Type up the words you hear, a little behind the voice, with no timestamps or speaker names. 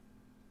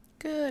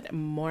Good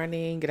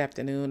morning, good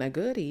afternoon, and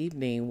good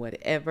evening,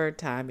 whatever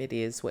time it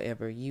is,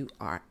 wherever you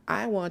are.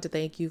 I want to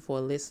thank you for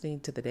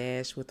listening to The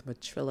Dash with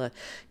Matrilla.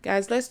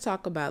 Guys, let's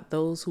talk about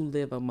those who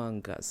live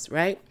among us,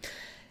 right?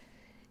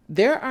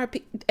 There are,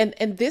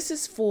 and this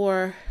is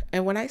for,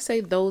 and when I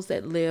say those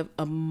that live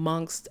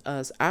amongst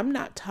us, I'm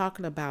not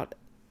talking about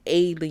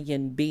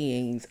alien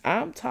beings.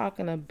 I'm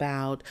talking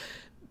about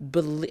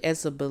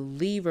as a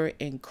believer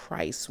in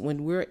Christ,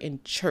 when we're in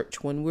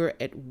church, when we're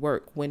at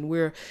work, when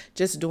we're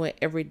just doing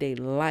everyday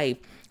life,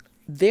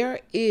 there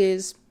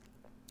is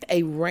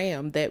a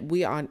ram that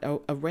we are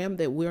a ram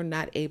that we're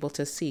not able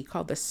to see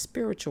called the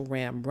spiritual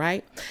ram,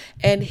 right?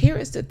 And here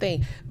is the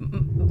thing.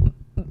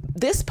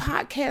 This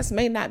podcast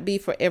may not be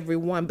for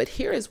everyone, but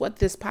here is what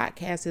this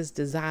podcast is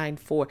designed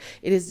for.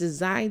 It is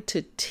designed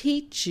to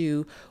teach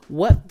you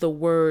what the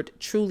word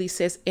truly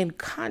says in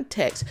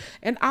context,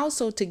 and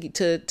also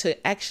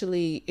to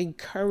actually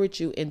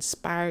encourage you,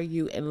 inspire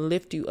you, and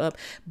lift you up,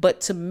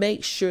 but to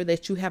make sure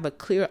that you have a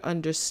clear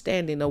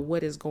understanding of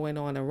what is going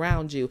on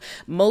around you.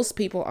 Most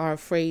people are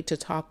afraid to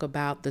talk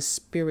about the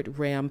spirit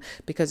realm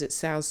because it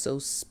sounds so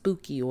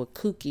spooky or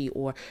kooky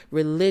or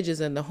religious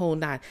and the whole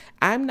nine.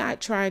 I'm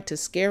not trying to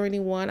scare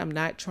anyone. I'm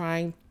not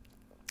trying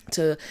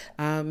to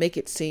make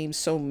it seem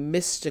so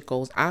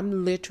mystical.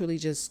 I'm literally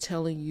just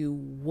telling you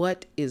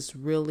what is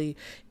really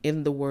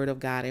in the word of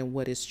God and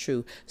what is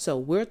true. So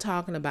we're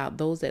talking about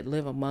those that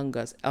live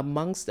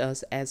amongst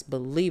us as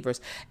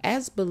believers,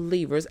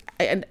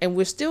 and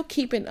we're still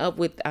keeping up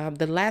with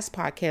the last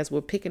podcast.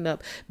 We're picking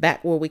up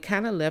back where we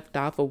kind of left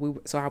off,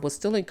 so I was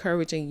still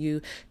encouraging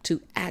you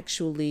to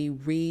actually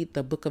read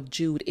the book of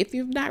Jude if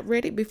you've not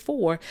read it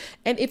before,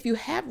 and if you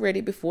have read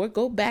it before,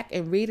 go back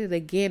and read it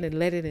again and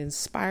let it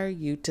inspire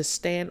you to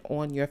stand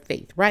on your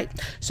faith, right?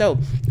 So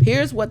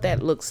here's what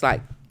that looks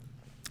like.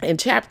 In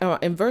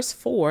verse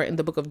 4 in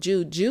the book of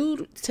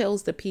Jude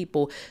tells the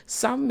people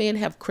some men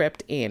have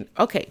crept in.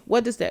 Okay,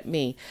 what does that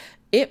mean?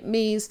 It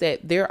means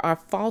that there are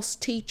false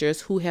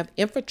teachers who have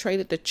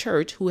infiltrated the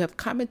church, who have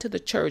come into the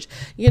church,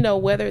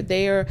 whether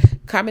they're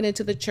coming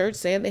into the church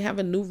saying they have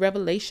a new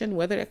revelation,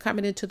 whether they're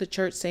coming into the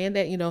church saying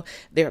that,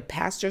 they're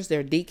pastors,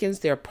 they're deacons,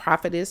 they're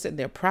prophetess, and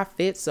they're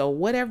prophets, or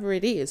whatever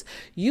it is.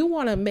 You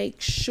want to make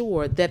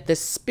sure that the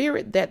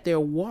spirit that they're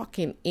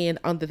walking in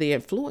under the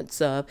influence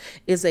of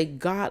is a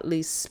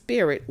godly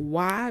spirit.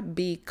 Why?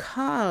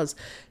 Because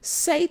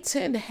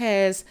Satan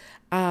has,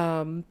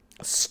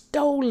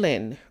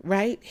 stolen,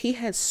 right? He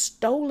has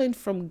stolen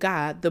from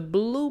God the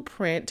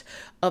blueprint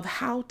of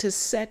how to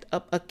set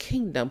up a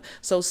kingdom.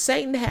 So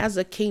Satan has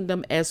a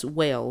kingdom as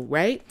well,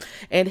 right?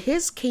 And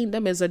his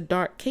kingdom is a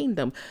dark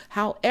kingdom.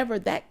 However,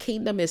 that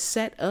kingdom is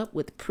set up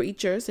with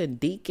preachers and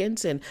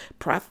deacons and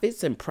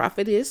prophets and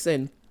prophetess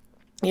and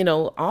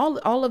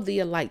all of the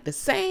alike. The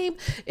same.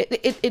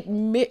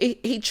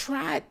 He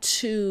tried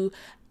to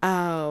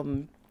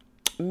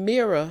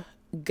mirror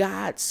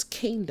God's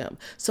kingdom.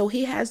 So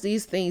he has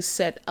these things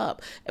set up.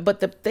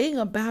 But the thing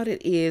about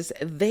it is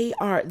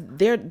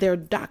their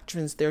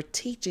doctrines, their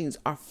teachings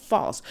are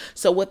false.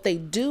 So what they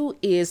do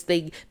is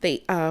they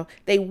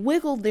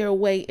wiggle their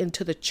way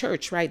into the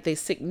church, right? They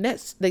sit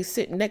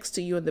next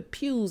to you in the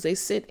pews, they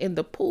sit in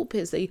the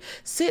pulpits,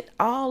 they're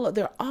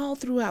all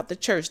throughout the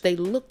church. They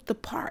look the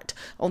part.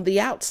 On the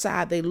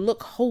outside, they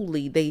look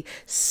holy. They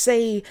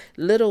say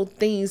little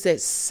things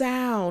that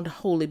sound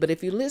holy, but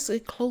if you listen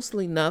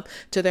closely enough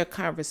to their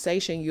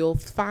conversation, you'll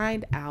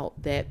find out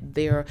that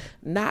they're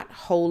not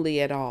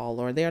holy at all,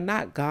 or they're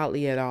not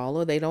godly at all,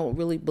 or they don't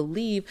really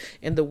believe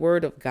in the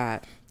word of God.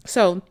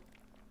 So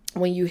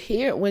when you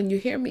hear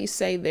me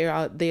say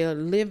they're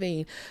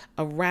living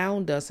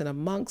around us and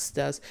amongst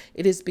us,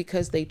 it is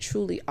because they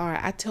truly are.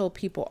 I tell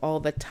people all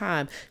the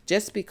time,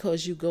 just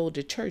because you go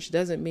to church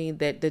doesn't mean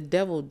that the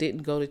devil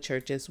didn't go to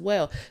church as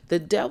well. The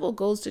devil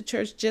goes to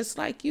church just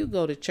like you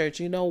go to church.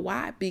 You know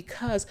why?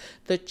 Because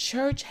the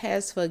church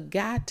has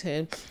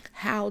forgotten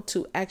how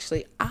to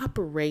actually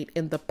operate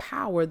in the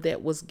power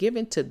that was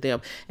given to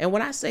them. And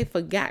when I say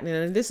forgotten,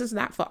 and this is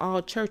not for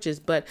all churches,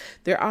 but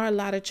there are a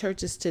lot of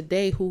churches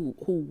today who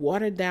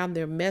water down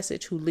their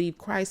message, who leave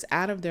Christ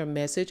out of their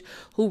message,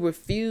 who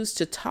refuse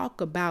to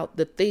talk about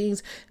the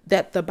things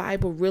that the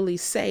Bible really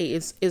say.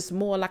 It's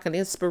more like an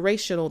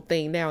inspirational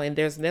thing now, and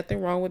there's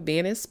nothing wrong with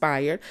being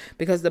inspired,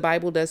 because the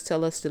Bible does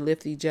tell us to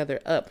lift each other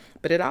up,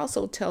 but it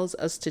also tells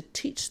us to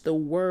teach the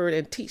word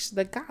and teach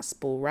the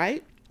gospel,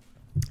 right?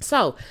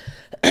 So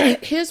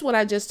here's what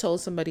I just told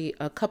somebody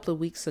a couple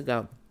of weeks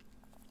ago.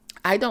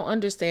 I don't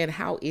understand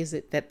how is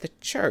it that the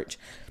church,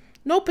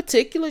 no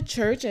particular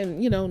church, and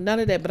none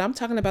of that, but I'm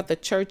talking about the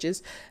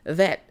churches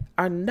that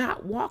are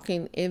not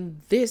walking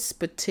in this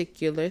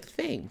particular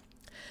thing.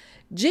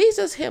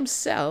 Jesus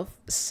himself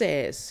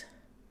says,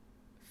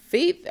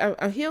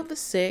 heal the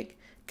sick,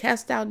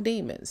 cast out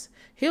demons.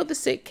 Heal the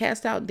sick,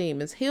 cast out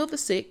demons. Heal the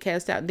sick,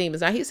 cast out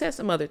demons. Now he said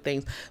some other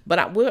things,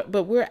 but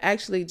we're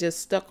actually just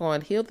stuck on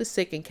heal the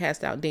sick and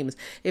cast out demons.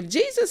 If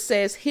Jesus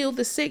says heal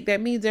the sick,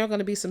 that means there are going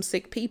to be some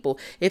sick people.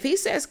 If he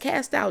says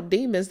cast out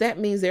demons, that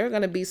means there are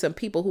going to be some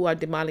people who are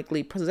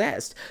demonically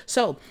possessed.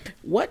 So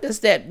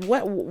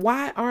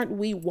why aren't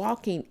we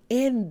walking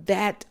in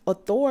that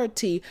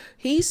authority?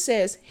 He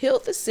says heal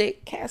the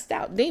sick, cast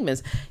out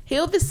demons.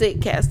 Heal the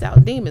sick, cast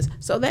out demons.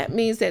 So that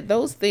means that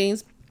those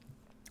things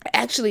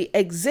actually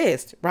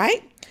exist,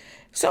 right?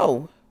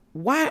 So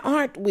why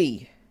aren't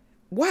we?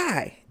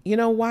 Why? You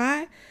know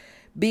why?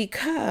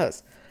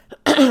 Because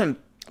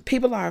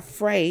people are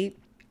afraid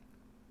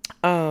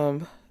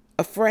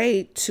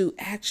to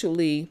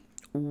actually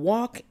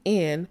walk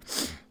in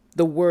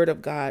the word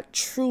of God,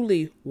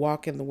 truly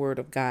walk in the word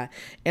of God.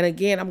 And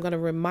again, I'm going to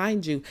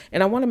remind you,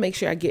 and I want to make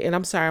sure I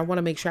want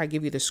to make sure I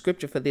give you the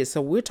scripture for this. So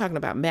we're talking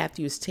about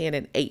Matthews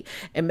 10:8,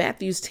 and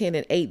Matthews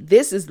 10:8,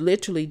 this is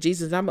literally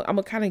Jesus. I'm going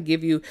to kind of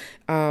give you,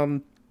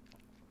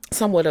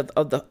 somewhat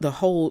of the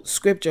whole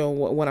scripture and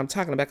what I'm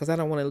talking about, because I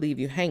don't want to leave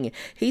you hanging.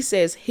 He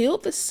says, heal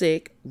the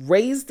sick,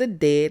 raise the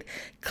dead,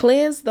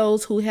 cleanse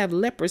those who have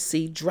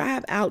leprosy,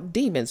 drive out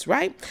demons,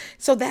 right?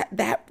 So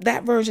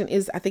that version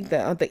is, I think,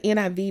 the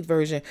NIV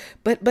version.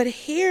 But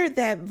hear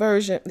that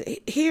version,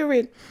 hear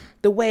it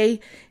the way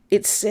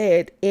it's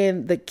said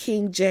in the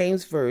King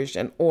James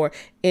Version or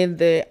in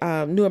the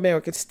New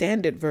American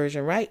Standard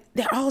Version, right?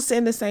 They're all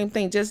saying the same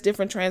thing, just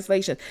different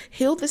translation.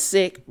 Heal the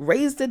sick,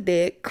 raise the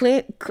dead,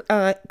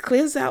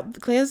 cleanse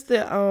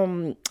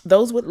the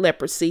those with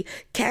leprosy,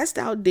 cast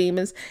out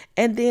demons,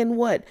 and then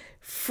what?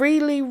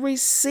 Freely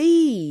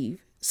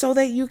receive, so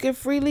that you can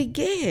freely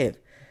give.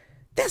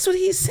 That's what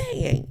he's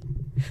saying.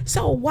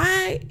 So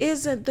why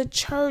isn't the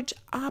church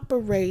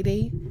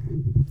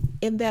operating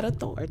in that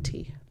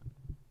authority?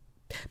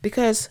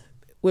 Because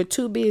we're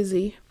too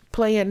busy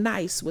playing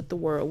nice with the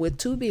world. We're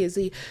too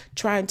busy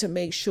trying to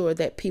make sure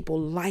that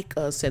people like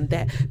us and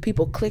that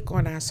people click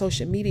on our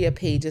social media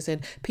pages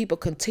and people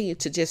continue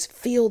to just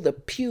fill the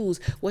pews.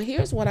 Well,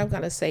 here's what I'm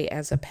going to say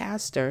as a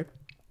pastor.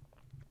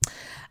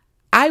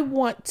 I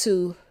want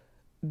to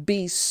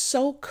be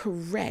so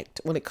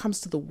correct when it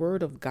comes to the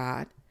word of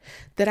God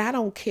that I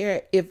don't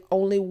care if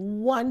only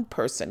one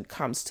person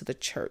comes to the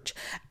church.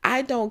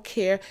 I don't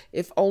care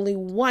if only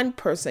one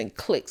person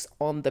clicks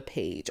on the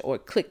page or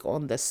click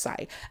on the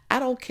site. I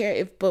don't care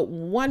if but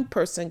one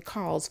person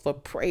calls for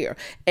prayer.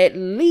 At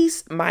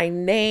least my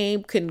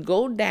name can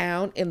go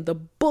down in the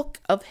book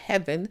of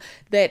heaven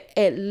that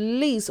at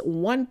least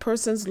one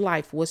person's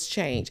life was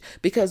changed,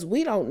 because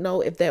we don't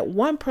know if that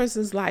one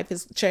person's life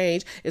is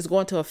changed is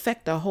going to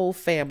affect the whole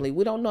family.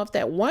 We don't know if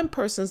that one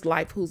person's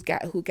life who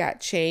got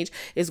changed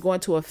is going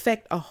to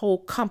affect a whole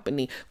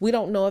company. We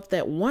don't know if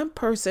that one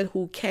person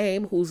who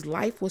came, whose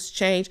life was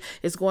changed,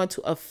 is going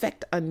to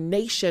affect a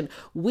nation.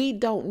 We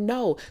don't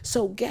know.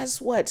 So guess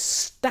what?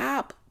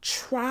 Stop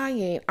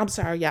trying. I'm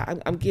sorry,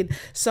 y'all. I'm getting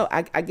so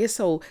I get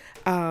so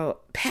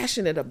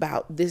passionate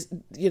about this,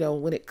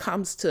 when it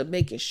comes to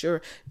making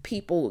sure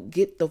people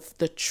get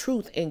the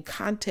truth in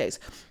context.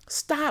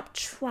 Stop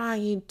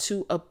trying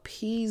to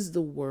appease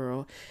the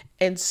world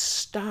and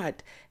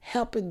start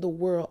helping the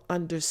world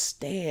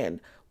understand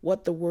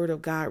what the word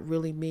of God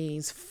really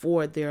means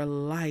for their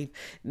life,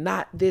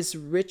 not this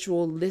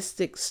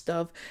ritualistic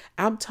stuff.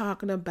 I'm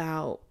talking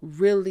about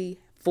really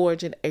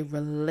forging a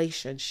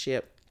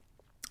relationship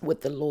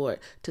with the Lord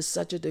to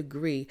such a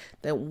degree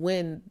that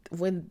when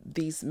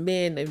these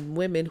men and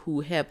women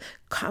who have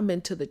come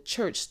into the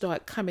church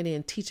start coming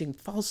in teaching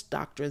false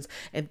doctrines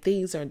and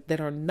things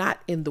that are not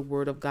in the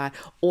word of God,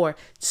 or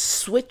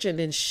switching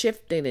and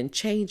shifting and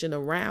changing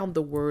around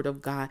the word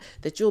of God,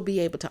 that you'll be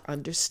able to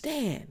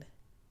understand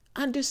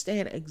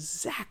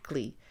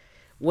exactly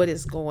what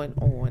is going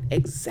on,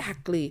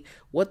 exactly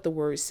what the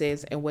word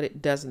says and what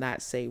it does not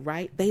say,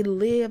 right? They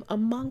live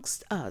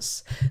amongst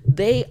us.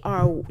 They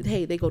go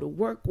to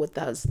work with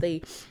us.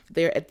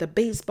 They're at the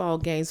baseball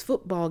games,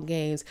 football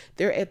games.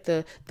 They're at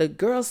the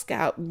Girl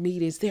Scout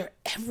meetings. They're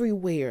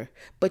everywhere.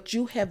 But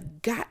you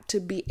have got to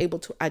be able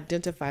to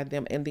identify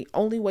them. And the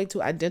only way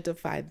to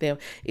identify them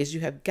is you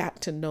have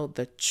got to know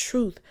the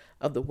truth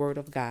of the word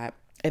of God.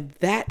 And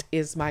that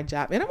is my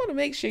job. And I want to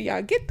make sure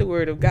y'all get the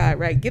word of God,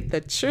 right? Get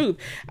the truth.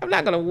 I'm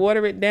not going to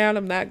water it down.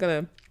 I'm not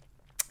going to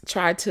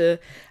try to,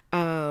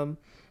 I'm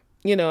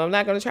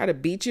not going to try to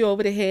beat you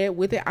over the head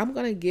with it. I'm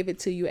going to give it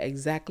to you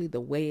exactly the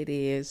way it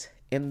is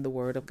in the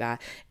word of God.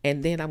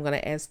 And then I'm going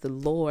to ask the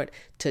Lord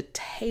to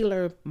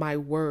tailor my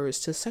words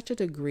to such a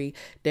degree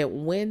that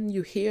when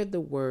you hear the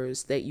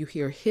words, that you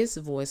hear his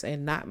voice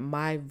and not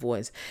my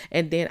voice.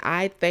 And then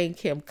I thank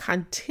him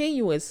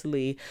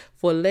continuously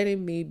for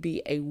letting me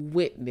be a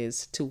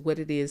witness to what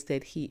it is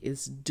that he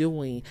is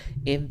doing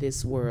in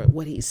this world,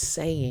 what he's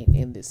saying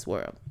in this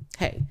world.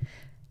 Hey,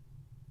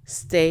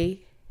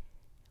 stay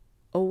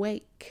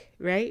awake,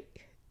 right?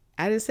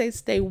 I didn't say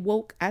stay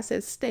woke. I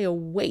said stay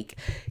awake.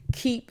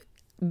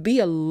 Be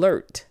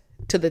alert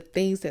to the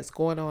things that's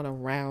going on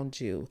around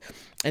you.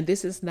 And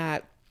this is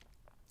not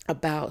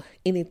about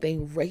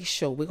anything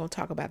racial. We're going to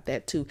talk about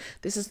that too.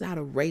 This is not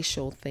a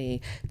racial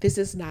thing. This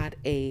is not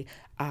a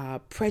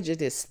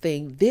prejudice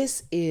thing.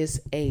 This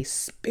is a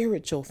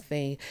spiritual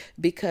thing,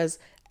 because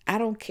I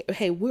don't care.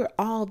 Hey, we're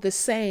all the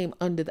same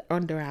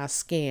under our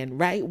skin,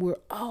 right? We're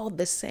all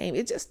the same.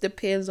 It just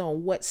depends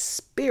on what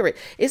spirit.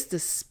 It's the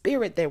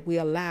spirit that we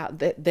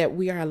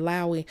are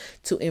allowing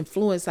to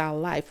influence our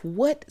life.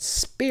 What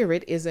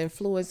spirit is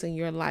influencing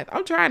your life?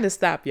 I'm trying to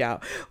stop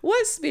y'all.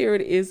 What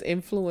spirit is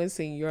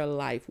influencing your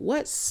life?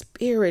 What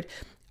spirit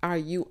are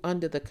you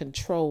under the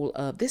control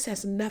of? This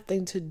has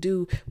nothing to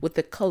do with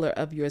the color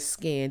of your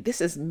skin.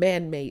 This is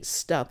man-made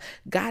stuff.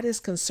 God is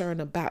concerned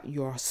about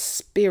your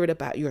spirit,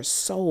 about your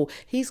soul.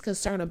 He's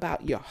concerned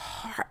about your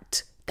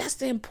heart. That's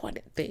the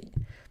important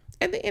thing.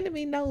 And the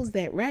enemy knows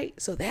that, right?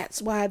 So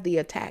that's why the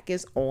attack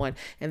is on.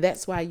 And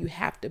that's why you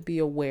have to be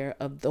aware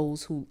of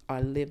those who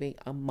are living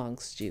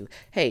amongst you.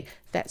 Hey,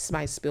 that's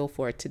my spill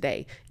for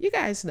today. You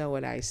guys know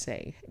what I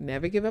say.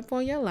 Never give up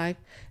on your life.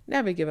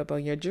 Never give up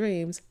on your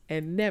dreams.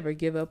 And never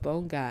give up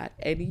on God.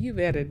 And you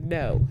better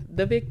know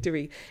the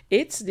victory.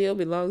 It still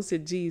belongs to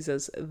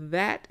Jesus.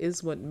 That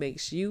is what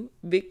makes you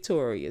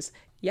victorious.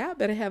 Y'all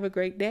better have a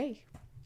great day.